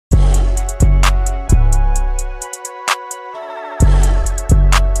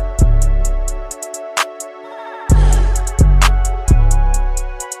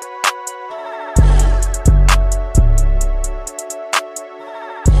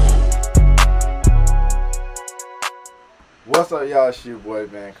What's up, y'all? It's your boy,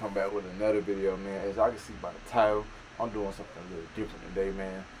 man. Come back with another video, man. As y'all can see by the title, I'm doing something a little different today,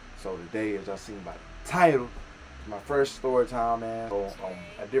 man. So today, as y'all seen by the title, it's my first story time, man. So on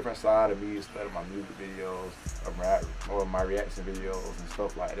a different side of me instead of my music videos, or my reaction videos and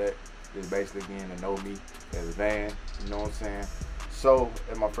stuff like that. Just basically getting to know me as a Van. You know what I'm saying? So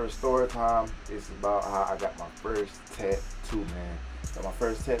in my first story time, it's about how I got my first tattoo, man. So my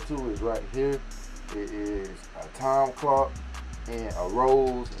first tattoo is right here. It is a time clock and a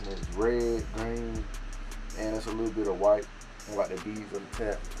rose, and it's red, green, and it's a little bit of white, and like the beads of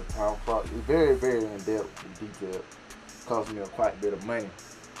the time clock. It's very, very in depth and detailed. Cost me quite a bit of money.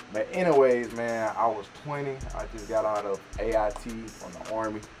 But anyways, man, I was 20. I just got out of AIT from the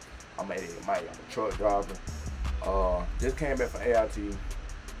Army. I'm a truck driver. Just came back from AIT.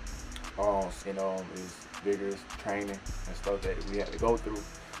 It's vigorous training and stuff that we had to go through.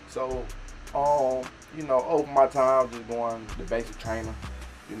 So over my time just going the basic training,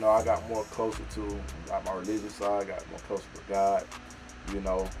 I got more closer to like my religious side, got more closer to God.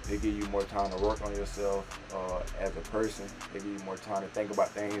 It give you more time to work on yourself as a person. It give you more time to think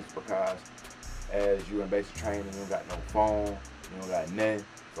about things because as you in basic training, you don't got no phone, you don't got nothing.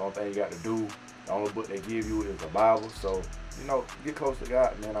 The only thing you got to do, the only book they give you is the Bible. So, get close to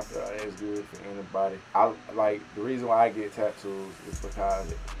God, man. I feel like that's good for anybody. The reason why I get tattoos is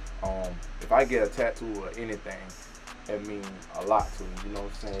because if I get a tattoo or anything, it means a lot to me. You know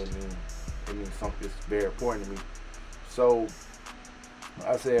what I'm saying? It means something that's very important to me. So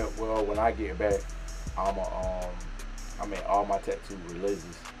I said, well, when I get back, I make all my tattoos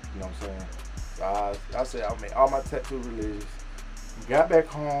religious. You know what I'm saying? So I said I make all my tattoos religious. Got back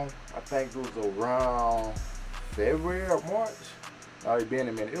home, I think it was around February or March. It's been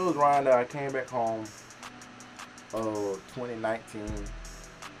a minute. It was around that I came back home 2019.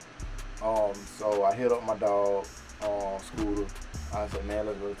 So I hit up my dog, Scooter. I said, man,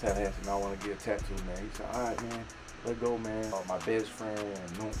 let's go to Tallahassee, man. I want to get a tattoo, man. He said, all right, man, let's go, man. My best friend,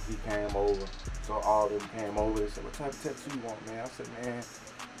 he came over. So all of them came over. They said, what type of tattoo you want, man? I said, man,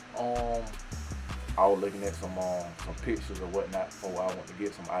 I was looking at some pictures or whatnot for I want to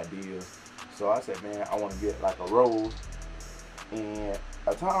get some ideas. So I said, man, I want to get like a rose and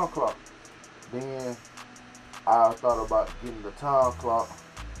a time clock. Then I thought about getting the time clock.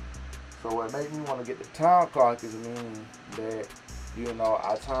 So what made me want to get the time clock is mean that,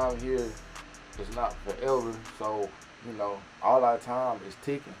 our time here is not forever. So, all our time is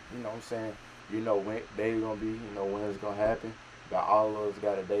ticking. You know what I'm saying? When they're going to be, when it's going to happen. Got all of us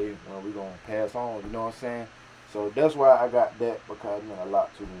got a day when we're going to pass on. You know what I'm saying? So that's why I got that, because it meant a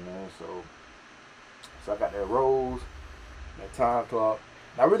lot to me, man. So I got that rose, that time clock.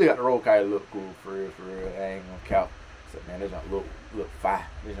 And I really got the rose because it look cool, for real. I ain't going to count. So, man, this don't look fire.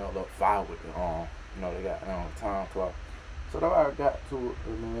 This don't look fire with the they got time clock. So that's why I got to it,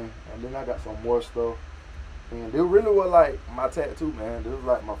 man. And then I got some more stuff. And this really was like my tattoo, man. This was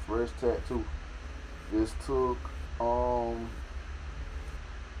like my first tattoo. This took I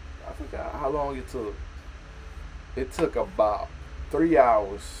forgot how long it took. It took about 3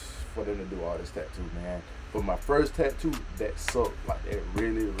 hours for them to do all this tattoo, man. But my first tattoo, that sucked. Like, it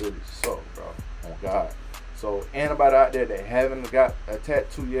really, really sucked, bro. Oh, God. So, anybody out there that haven't got a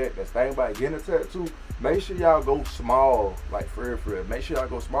tattoo yet, that's thinking about getting a tattoo, make sure y'all go small, like, for real. Make sure y'all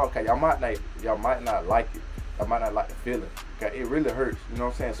go small, because y'all might not like it. Y'all might not like the feeling. Okay, it really hurts. You know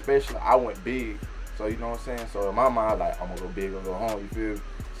what I'm saying? Especially, I went big. So, you know what I'm saying? So, in my mind, like, I'm going to go big or go home, you feel me?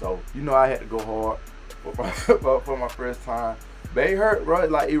 So, I had to go hard for my first time. But it hurt, bro.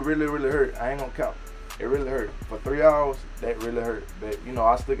 Like, it really, really hurt. I ain't going to count. It really hurt. For 3 hours, that really hurt. But,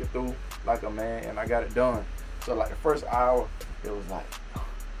 I stuck it through like a man, and I got it done. So, like, the first hour, it was like,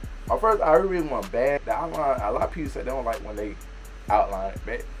 my first hour really wasn't bad. The outline, a lot of people say they don't like when they outline it.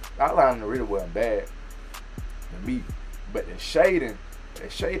 But the outline really wasn't bad to me. But the shading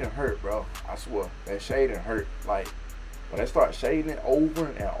hurt, bro. I swear. That shading hurt. Like, when they start shading it over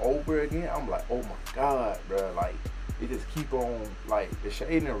and over again, I'm like, oh my God, bro. Like, it just keep on, like, the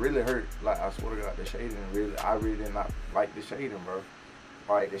shading really hurt. Like, I swear to God, the shading I really did not like the shading, bro.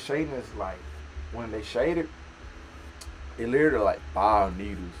 Like, the shading is like, when they shade it, it literally like 5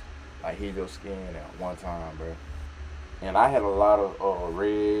 needles, like, hit your skin at one time, bro. And I had a lot of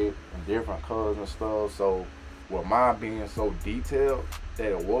red and different colors and stuff, so with mine being so detailed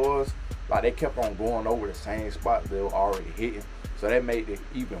that it was, like, they kept on going over the same spot they were already hitting. So that made it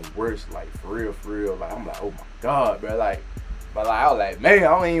even worse, like, for real. Like, I'm like, oh my God, bro. Like, but like, I was like, man, I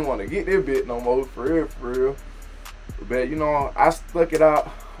don't even want to get this bit no more, for real. But, I stuck it out,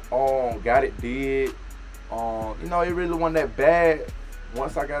 got it did. It really wasn't that bad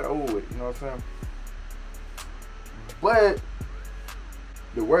once I got over it, you know what I'm saying? But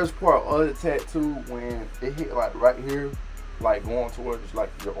the worst part of the tattoo, when it hit like right here, like going towards like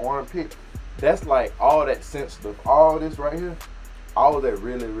your armpit, that's like all that sensitive. All this right here, all that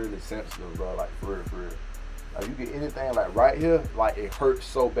really, really sensitive, bro. Like for real, for real. Like you get anything like right here, like it hurts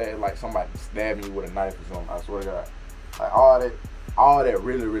so bad, like somebody stabbing you with a knife or something. I swear to God, like all that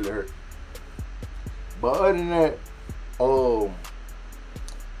really, really hurt. But other than that,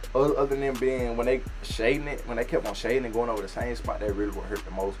 other than being when they shading it, when they kept on shading and going over the same spot, that really would hurt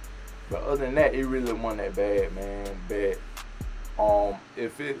the most. But other than that, it really wasn't that bad, man. Bad.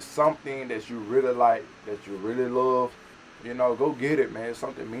 If it's something that you really like, that you really love, you know, go get it, man. It's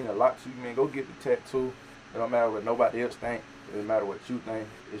something mean a lot to you, man. Go get the tattoo. It don't matter what nobody else think. It doesn't matter what you think.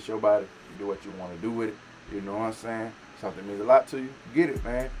 It's your body. You do what you want to do with it. You know what I'm saying? Something means a lot to you. Get it,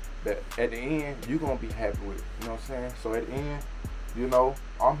 man. But at the end, you're going to be happy with it. You know what I'm saying? So at the end, you know,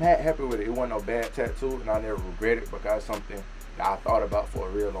 I'm happy with it. It wasn't no bad tattoo, and I never regret it because it's something that I thought about for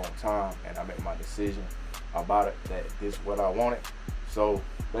a real long time, and I made my decision about it that this is what I wanted. So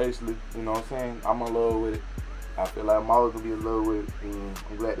basically, you know what I'm saying? I'm in love with it. I feel like I'm always going to be in love with it, and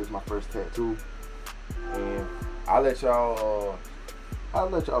I'm glad this is my first tattoo. And I'll let y'all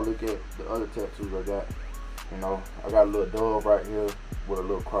look at the other tattoos I got. You know, I got a little dove right here with a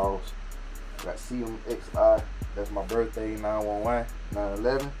little cross. I got CMXI, that's my birthday, 911,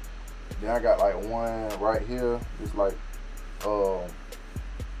 9/11. Then I got like one right here, it's like a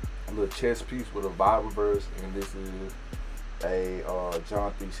little chest piece with a Bible verse, and this is a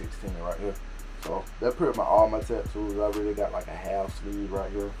John 3:16 right here. So that pretty much all my tattoos. I really got like a half sleeve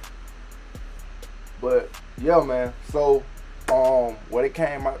right here. But yeah, man. So what it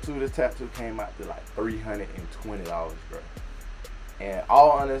came out to, this tattoo came out to like $320, bro. And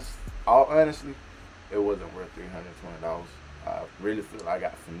all honestly, it wasn't worth $320. I really feel like I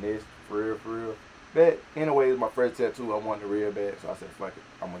got finessed, for real, for real. But anyway, it's my first tattoo. I wanted it real bad, so I said, fuck it,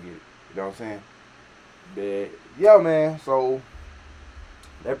 I'm gonna get it. You know what I'm saying? But yeah, man. So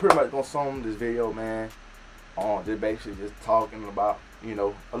that pretty much gonna sum this video, man. Just basically just talking about, you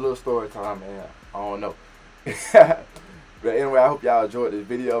know, a little story time, man. I don't know. But anyway, I hope y'all enjoyed this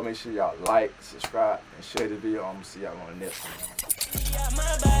video. Make sure y'all like, subscribe, and share this video. I'm gonna see y'all on the next one. Got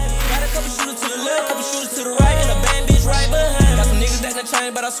a couple shooters to the left, couple shooters to the right, and a bad bitch right behind. Got some niggas that done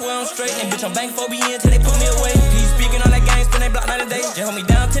change, but I swear I'm straight. And bitch, I'm bang phobia until they put me away. He's speaking on that gang, spend they block 90 days. Just hold me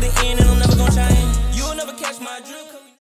down to the end, and I'm never gonna change. You'll never catch my drip.